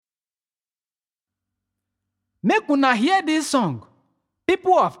Make una hear this song,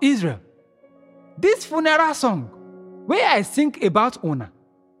 people of Israel. This funeral song, where I sing about una.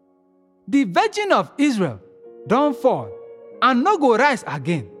 The Virgin of Israel don't fall and no go rise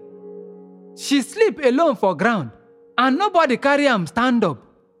again. She sleep alone for ground and nobody carry am stand up.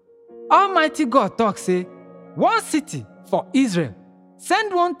 Almighty God talk say, one city for Israel,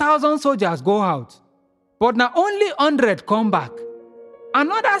 send 1,000 soldiers go out, but na only 100 come back.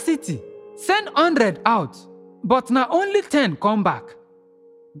 Another city, send 100 out, but na only 10 come back.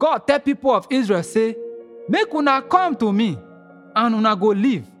 God tell people of Israel say, make una come to me, and una go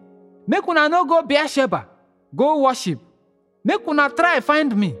live. Make una no go Beersheba, go worship. Make una try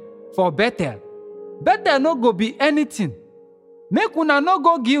find me for Bethel. Bethel no go be anything. Make una no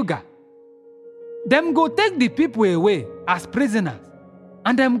go Gilgal. Them go take the people away as prisoners,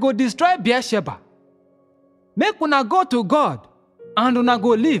 and them go destroy Beersheba. Make una go to God, and una go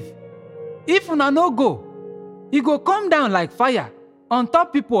live. If una no go, it go come down like fire on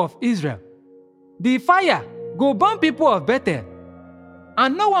top people of Israel. The fire go burn people of Bethel,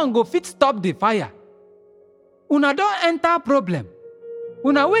 and no one go fit stop the fire. Una don't enter problem.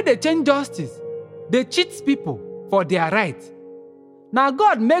 Una wey dey change justice, they cheat people for their right. Now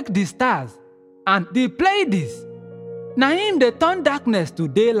God make the stars and the Pleiades. Na him dey turn darkness to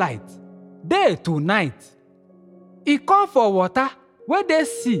daylight, day to night. He call for water where they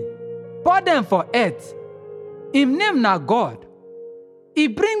see, pour them for earth. Him name na God. He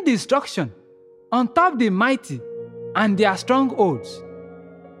bring destruction on top the mighty and their strongholds.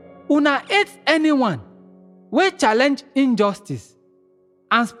 Una hate anyone wey challenge injustice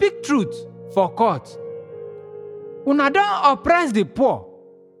and speak truth for court. Una don oppress the poor,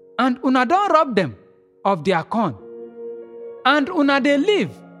 and una don rob them of their corn. And una dey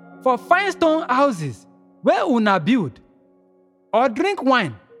live for fine stone houses where una build, or drink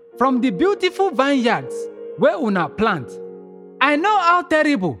wine from the beautiful vineyards where una plant. I know how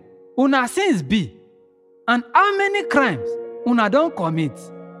terrible una sins be, and how many crimes una don commit.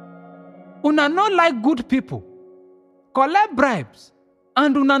 Una no like good people, collect bribes,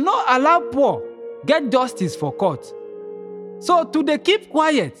 and una no allow poor get justice for court. So to dey keep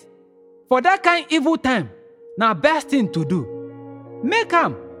quiet for that kind evil time na best thing to do. Make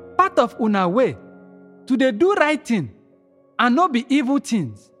am part of una way to dey do right thing and no be evil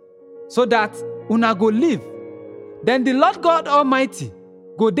things, so that una go live. Then the Lord God Almighty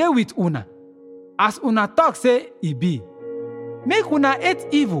go dey with una, as una talk say e be. Make una hate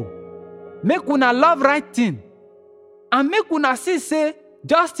evil, make una love right thing, and make una see say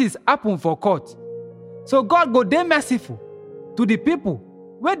justice happen for court. So God go dey merciful to the people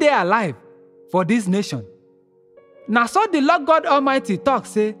wey dey alive for this nation. Na so the Lord God Almighty talk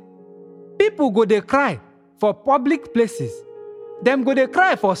say, people go dey cry for public places. Them go dey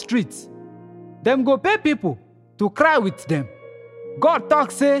cry for streets. Them go pay people to cry with them. God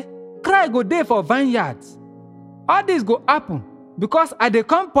talk say, cry go dey for vineyards. All this go happen because I dey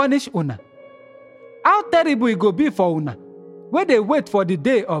come punish una. How terrible it go be for una wey dey wait for the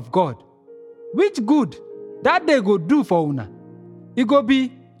day of God. Which good that day go do for una? It go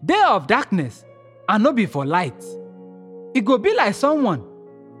be day of darkness and no be for light. It go be like someone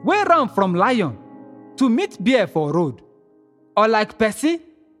wey run from lion to meet bear for road, or like person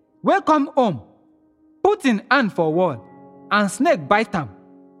wey come home, put in hand for wall, and snake bite am.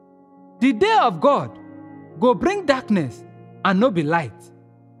 The day of God go bring darkness and no be light.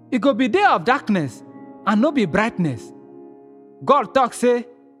 It go be day of darkness and no be brightness. God talk say,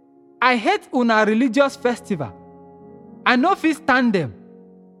 I hate una religious festival. I no fit stand them.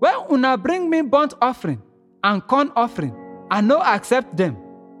 When una bring me burnt offering and corn offering, I no accept them.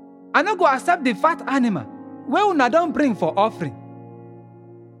 I no go accept the fat animal wey una don bring for offering.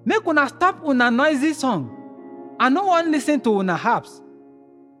 Make una stop una noisy song. I no wan listen to una harps.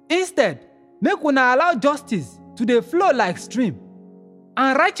 Instead, make una allow justice to dey flow like stream,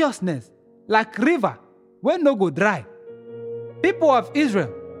 and righteousness like river wey no go dry. People of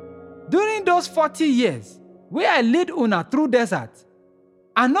Israel, during those 40 years wey I lead una through desert,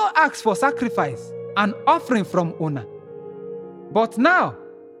 I no ask for sacrifice and offering from una. But now,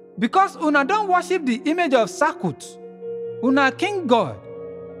 because una don worship the image of Sakut, una king god,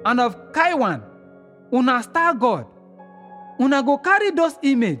 and of Kaiwan, una star god, una go carry those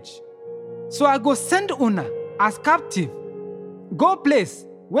image. So I go send una as captive, go place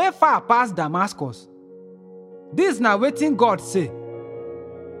wey far pass Damascus. This na wetin God say.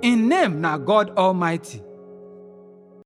 In name na God Almighty.